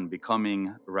immanence and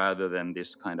becoming, rather than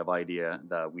this kind of idea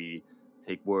that we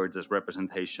take words as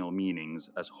representational meanings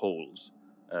as wholes.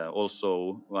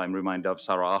 Also, I'm reminded of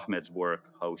Sarah Ahmed's work,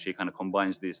 how she kind of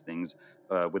combines these things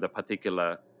with a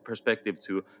particular perspective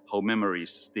to how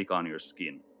memories stick on your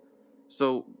skin.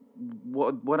 So,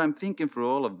 what I'm thinking through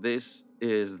all of this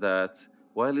is that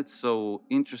while it's so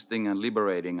interesting and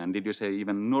liberating, and did you say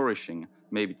even nourishing,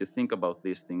 maybe to think about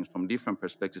these things from different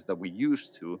perspectives that we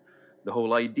used to, the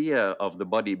whole idea of the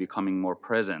body becoming more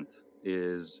present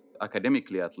is,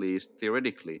 academically at least,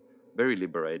 theoretically, very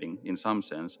liberating in some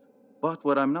sense. But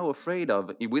what I'm now afraid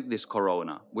of with this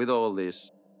corona, with all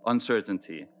this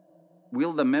uncertainty,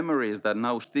 will the memories that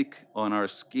now stick on our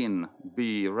skin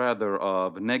be rather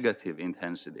of negative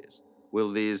intensities?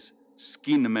 Will these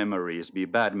skin memories be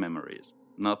bad memories,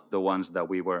 not the ones that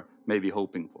we were maybe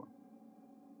hoping for?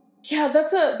 Yeah,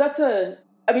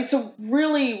 I mean, so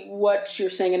really what you're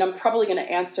saying, and I'm probably going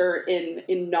to answer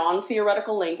in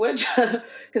non-theoretical language,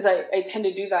 because I tend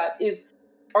to do that,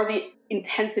 are the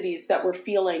intensities that we're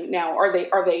feeling now, are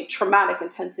they traumatic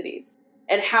intensities?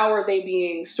 And how are they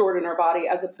being stored in our body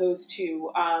as opposed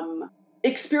to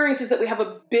experiences that we have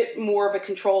a bit more of a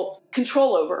control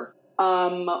over?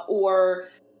 Or,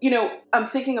 I'm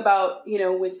thinking about,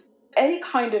 with any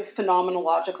kind of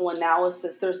phenomenological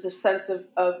analysis, there's this sense of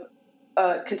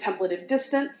contemplative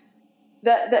distance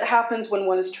that happens when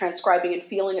one is transcribing and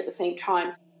feeling at the same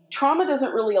time. Trauma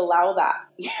doesn't really allow that.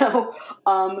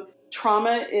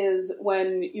 Trauma is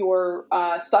when you're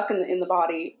stuck in the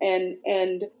body,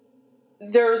 and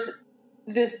there's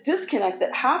this disconnect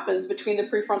that happens between the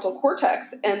prefrontal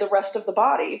cortex and the rest of the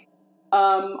body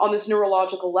on this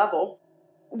neurological level,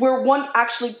 where one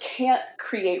actually can't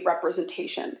create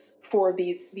representations for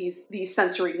these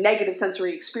negative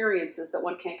sensory experiences that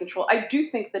one can't control. I do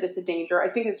think that it's a danger. I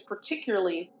think it's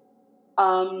particularly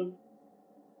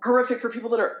horrific for people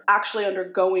that are actually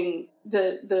undergoing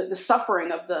the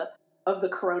suffering of the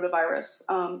coronavirus.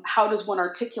 How does one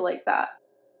articulate that?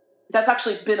 That's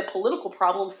actually been a political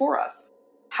problem for us.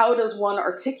 How does one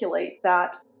articulate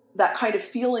that kind of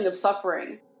feeling of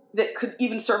suffering that could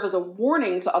even serve as a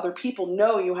warning to other people?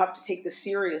 No, you have to take this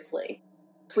seriously.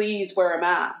 Please wear a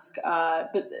mask.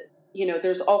 But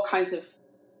there's all kinds of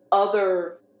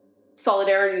other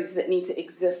solidarities that need to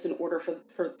exist in order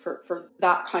for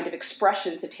that kind of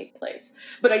expression to take place.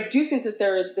 But I do think that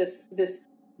there is this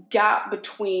gap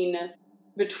between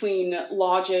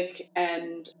logic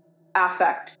and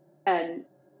affect and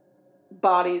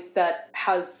bodies that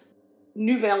has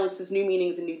new valences, new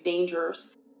meanings, and new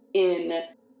dangers in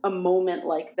a moment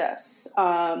like this.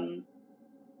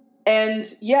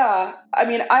 And yeah, I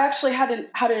mean, I actually hadn't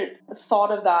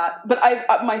thought of that, but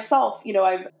I've myself,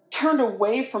 I've turned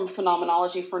away from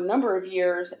phenomenology for a number of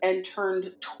years and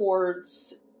turned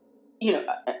towards,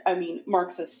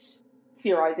 Marxist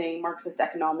theorizing, Marxist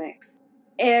economics.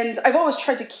 And I've always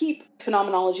tried to keep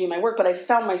phenomenology in my work, but I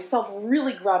found myself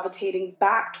really gravitating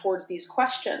back towards these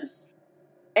questions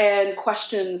and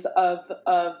questions of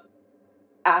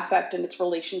affect and its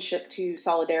relationship to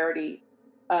solidarity,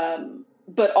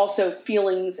 but also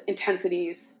feelings,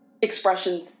 intensities,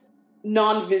 expressions,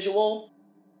 non-visual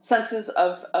senses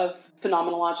of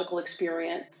phenomenological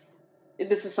experience.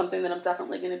 This is something that I'm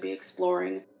definitely going to be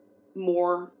exploring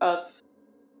more of.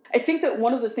 I think that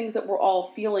one of the things that we're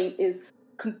all feeling is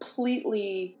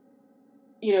completely,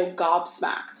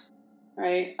 gobsmacked,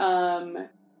 right?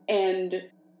 And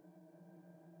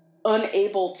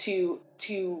unable to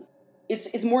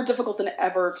it's more difficult than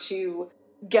ever to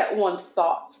get one's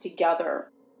thoughts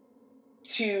together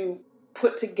to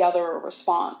put together a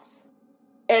response.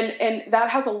 And that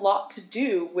has a lot to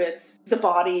do with the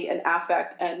body and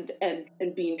affect and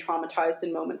being traumatized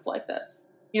in moments like this.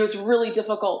 It's really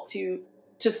difficult to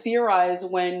theorize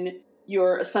when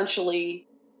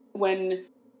when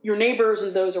your neighbors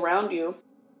and those around you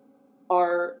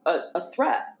are a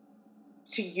threat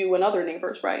to you and other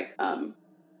neighbors, right?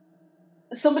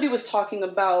 Somebody was talking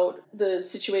about the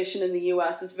situation in the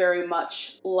U.S. is very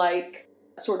much like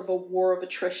sort of a war of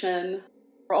attrition.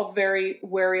 We're all very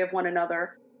wary of one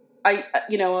another.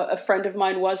 A friend of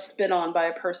mine was spit on by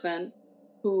a person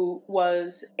who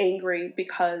was angry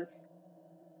because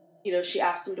she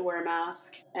asked him to wear a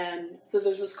mask. And so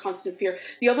there's this constant fear.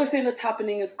 The other thing that's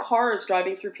happening is cars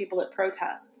driving through people at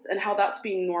protests and how that's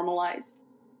being normalized.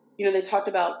 They talked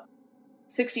about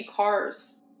 60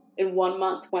 cars in 1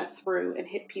 month went through and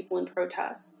hit people in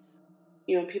protests,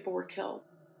 and people were killed.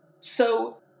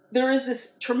 So there is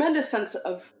this tremendous sense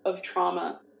of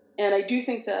trauma. And I do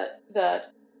think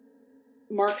that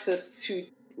Marxists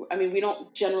we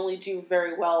don't generally do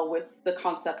very well with the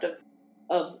concept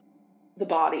of the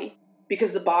body,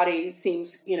 because the body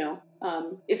seems,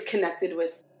 is connected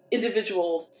with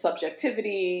individual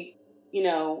subjectivity,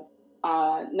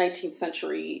 19th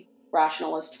century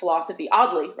rationalist philosophy,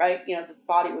 oddly, right? The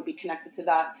body would be connected to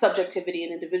that subjectivity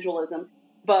and individualism,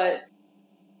 but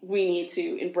we need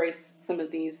to embrace some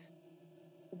of these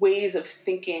ways of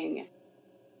thinking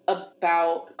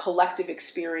about collective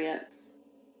experience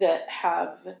that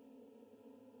have,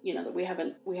 that we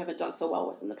haven't done so well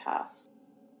with in the past.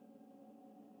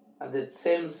 And it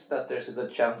seems that there's a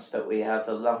good chance that we have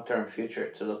a long-term future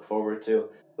to look forward to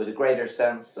with a greater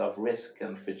sense of risk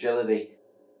and fragility.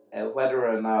 Whether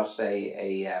or not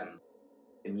a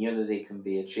immunity can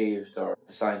be achieved or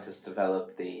the scientists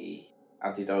develop the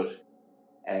antidote,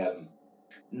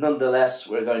 nonetheless,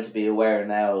 we're going to be aware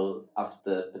now of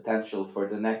the potential for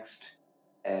the next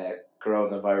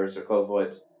coronavirus or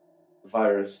COVID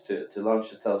virus to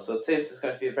launch itself. So it seems it's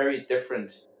going to be a very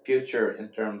different future in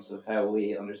terms of how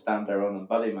we understand our own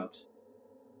embodiment.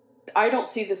 I don't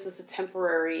see this as a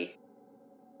temporary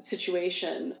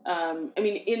situation.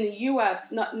 In the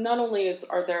U.S., not only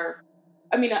are there,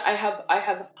 I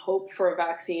have hope for a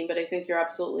vaccine, but I think you're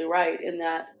absolutely right in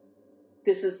that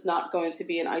this is not going to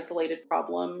be an isolated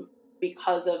problem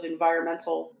because of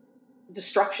environmental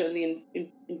destruction, the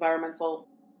environmental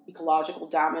ecological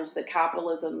damage that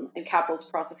capitalism and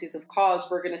capitalist processes have caused.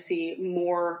 We're going to see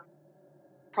more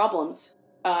problems,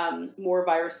 more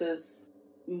viruses,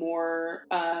 more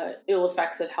ill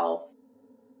effects of health.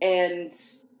 And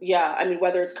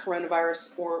whether it's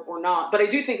coronavirus or not, but I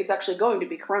do think it's actually going to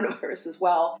be coronavirus as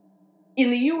well. In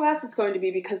the US, it's going to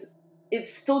be, because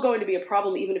it's still going to be a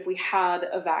problem even if we had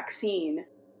a vaccine,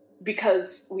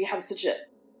 because we have such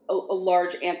a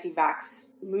large anti-vax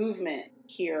movement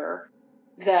here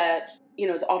that,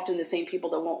 is often the same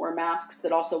people that won't wear masks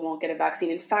that also won't get a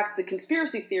vaccine. In fact, the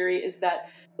conspiracy theory is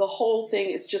that the whole thing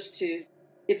is just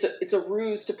it's a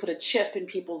ruse to put a chip in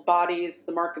people's bodies,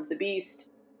 the mark of the beast,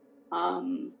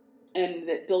 and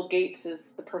that Bill Gates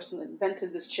is the person that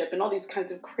invented this chip, and all these kinds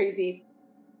of crazy,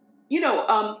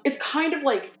 it's kind of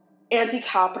like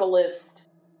anti-capitalist,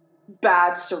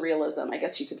 bad surrealism, I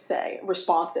guess you could say,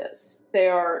 responses.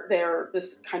 They're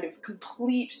this kind of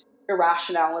complete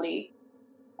irrationality,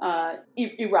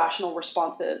 irrational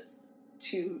responses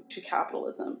to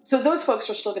capitalism. So those folks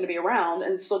are still going to be around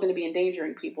and still going to be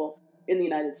endangering people in the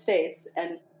United States.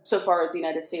 And so far as the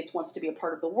United States wants to be a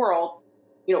part of the world,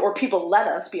 or people let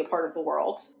us be a part of the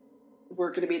world, we're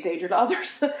going to be a danger to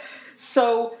others.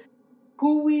 So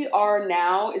who we are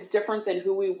now is different than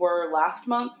who we were last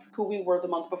month, who we were the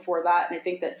month before that. And I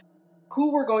think that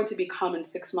who we're going to become in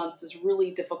 6 months is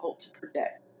really difficult to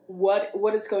predict. What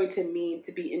it's going to mean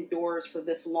to be indoors for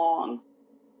this long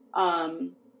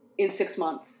in 6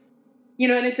 months.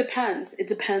 And it depends. It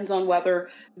depends on whether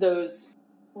those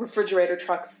refrigerator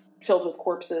trucks filled with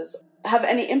corpses have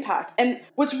any impact. And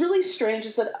what's really strange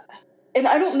is that, and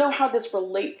I don't know how this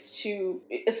relates to,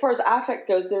 as far as affect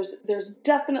goes, there's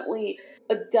definitely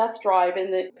a death drive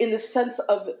in the sense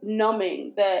of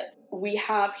numbing that we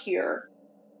have here,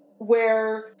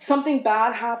 where something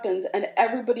bad happens and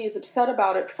everybody is upset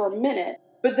about it for a minute,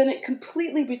 but then it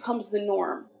completely becomes the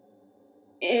norm.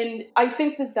 And I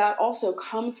think that also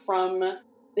comes from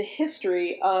the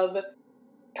history of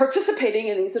participating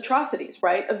in these atrocities,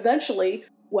 right? Eventually,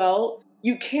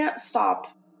 you can't stop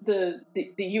the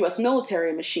U.S.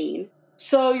 military machine,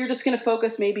 so you're just going to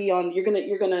focus maybe on, you're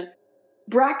going to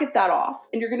bracket that off,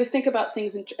 and you're going to think about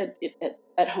things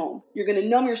at home. You're going to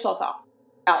numb yourself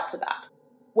out to that.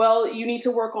 Well, you need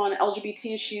to work on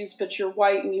LGBT issues, but you're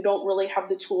white and you don't really have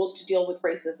the tools to deal with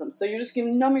racism, so you're just going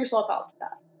to numb yourself out to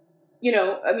that.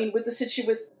 With the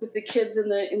situation with the kids in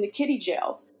the kiddie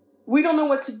jails, we don't know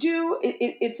what to do.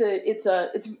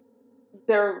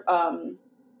 They're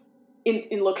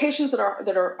in locations that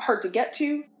are hard to get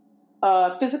to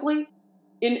physically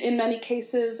in many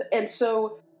cases, and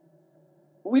so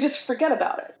we just forget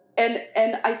about it.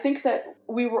 And I think that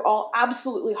we were all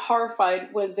absolutely horrified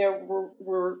when there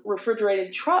were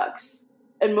refrigerated trucks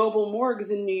and mobile morgues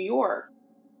in New York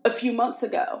a few months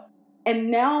ago, and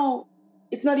now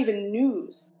it's not even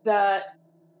news that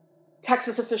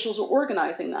Texas officials are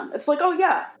organizing them. It's like, oh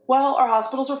yeah, well, our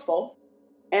hospitals are full.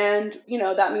 And,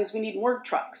 that means we need more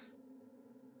trucks.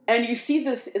 And you see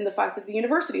this in the fact that the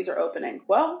universities are opening.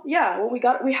 Well,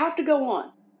 we have to go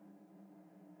on.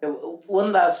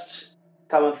 One last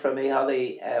comment from me,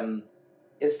 Holly,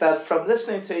 is that from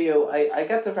listening to you, I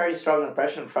get a very strong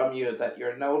impression from you that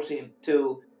you're noting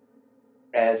two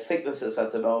sicknesses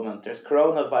at the moment. There's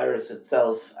coronavirus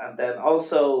itself, and then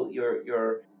also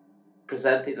you're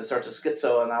presenting a sort of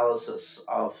schizoanalysis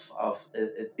of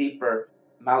a deeper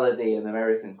malady in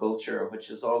American culture,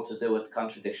 which is all to do with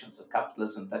contradictions of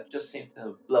capitalism that just seem to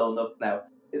have blown up now.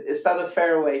 Is that a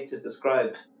fair way to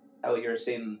describe how you're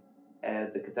seeing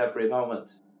the contemporary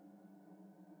moment?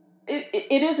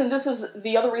 It is, and this is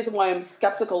the other reason why I'm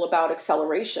skeptical about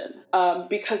acceleration,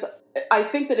 because I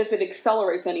think that if it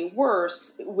accelerates any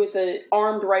worse with an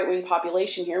armed right-wing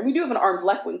population here, and we do have an armed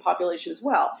left-wing population as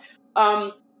well,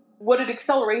 what it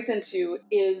accelerates into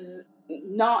is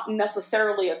not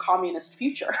necessarily a communist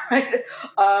future, right?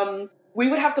 We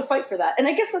would have to fight for that. And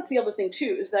I guess that's the other thing,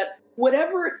 too, is that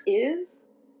whatever it is,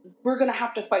 we're going to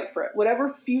have to fight for it. Whatever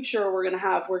future we're going to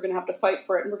have to fight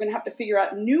for it, and we're going to have to figure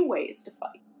out new ways to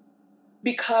fight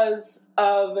because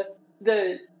of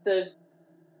the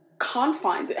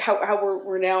confined, how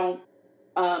we're now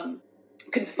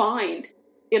confined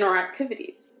in our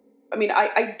activities. I mean,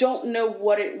 I don't know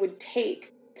what it would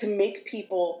take to make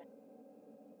people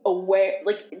aware,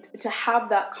 like to have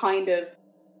that kind of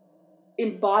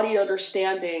embodied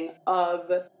understanding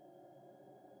of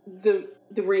the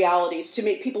realities, to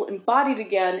make people embodied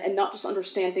again and not just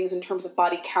understand things in terms of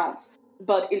body counts,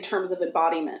 but in terms of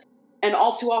embodiment. And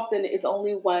all too often, it's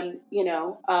only when,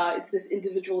 it's this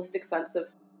individualistic sense of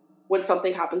when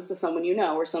something happens to someone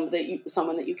or someone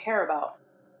that you care about,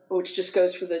 which just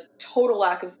goes for the total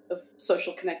lack of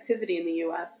social connectivity in the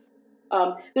U.S.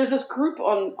 There's this group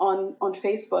on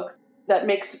Facebook that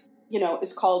makes,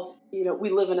 is called, We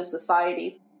Live in a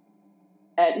Society,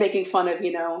 making fun of,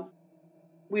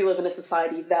 we live in a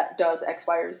society that does X,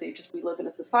 Y, or Z, just we live in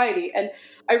a society. And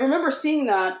I remember seeing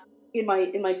that in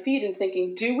my feed and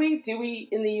thinking, do we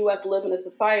in the U.S. live in a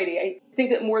society? I think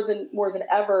that more than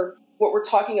ever, what we're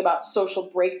talking about social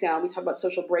breakdown, we talk about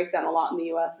social breakdown a lot in the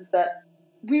U.S., is that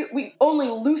we only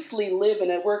loosely live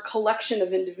in it. We're a collection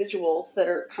of individuals that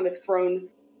are kind of thrown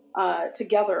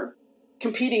together,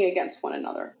 competing against one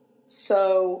another.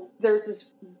 So there's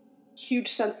this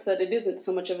huge sense that it isn't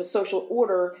so much of a social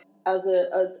order as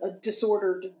a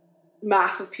disordered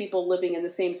mass of people living in the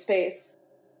same space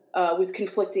with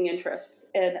conflicting interests.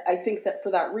 And I think that for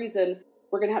that reason,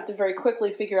 we're going to have to very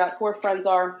quickly figure out who our friends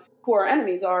are, who our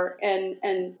enemies are,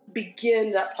 and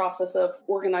begin that process of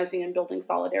organizing and building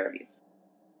solidarities.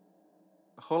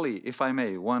 Holly, if I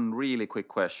may, one really quick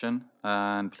question,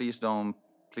 and please don't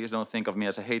think of me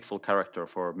as a hateful character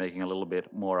for making a little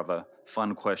bit more of a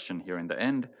fun question here in the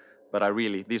end, but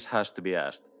this has to be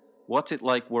asked. What's it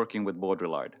like working with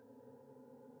Baudrillard?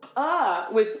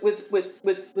 With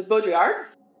Baudrillard,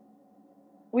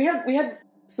 we had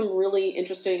some really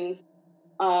interesting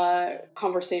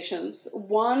conversations.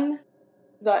 One,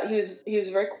 that he was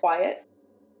very quiet,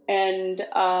 and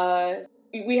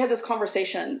we had this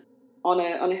conversation on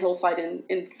a hillside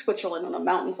in Switzerland, on a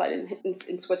mountainside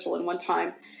in Switzerland one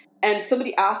time, and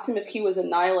somebody asked him if he was a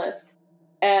nihilist,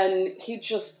 and he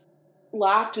just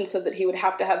laughed and said that he would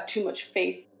have to have too much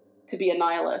faith to be a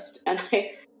nihilist. And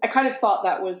I kind of thought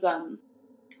that was a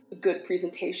good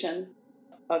presentation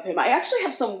of him. I actually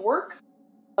have some work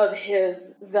of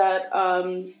his that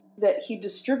he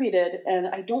distributed, and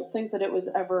I don't think that it was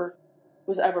ever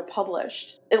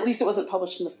published. At least it wasn't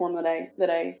published in the form that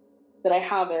I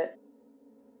have it.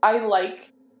 I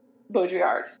like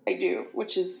Baudrillard, I do,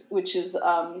 which is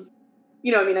I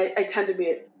tend to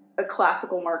be a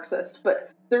classical Marxist, but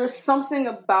there is something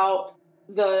about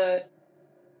the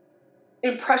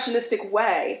impressionistic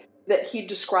way that he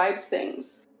describes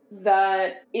things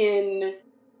that in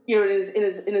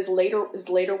his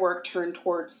later work turned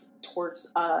towards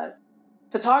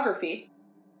photography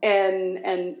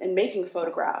and making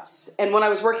photographs. And when I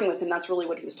was working with him, that's really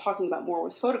what he was talking about more,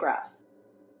 was photographs.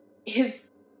 His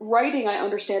writing, I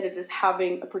understand it as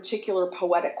having a particular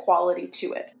poetic quality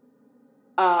to it.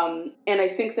 And I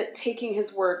think that taking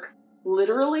his work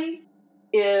literally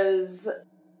is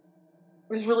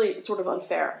really sort of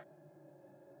unfair.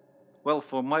 Well,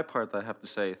 for my part, I have to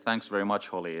say thanks very much,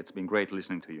 Holly. It's been great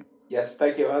listening to you. Yes,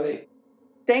 thank you, Holly.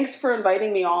 Thanks for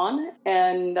inviting me on,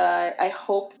 and I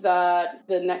hope that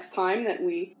the next time that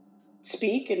we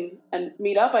speak and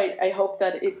meet up, I hope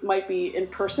that it might be in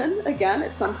person again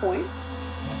at some point.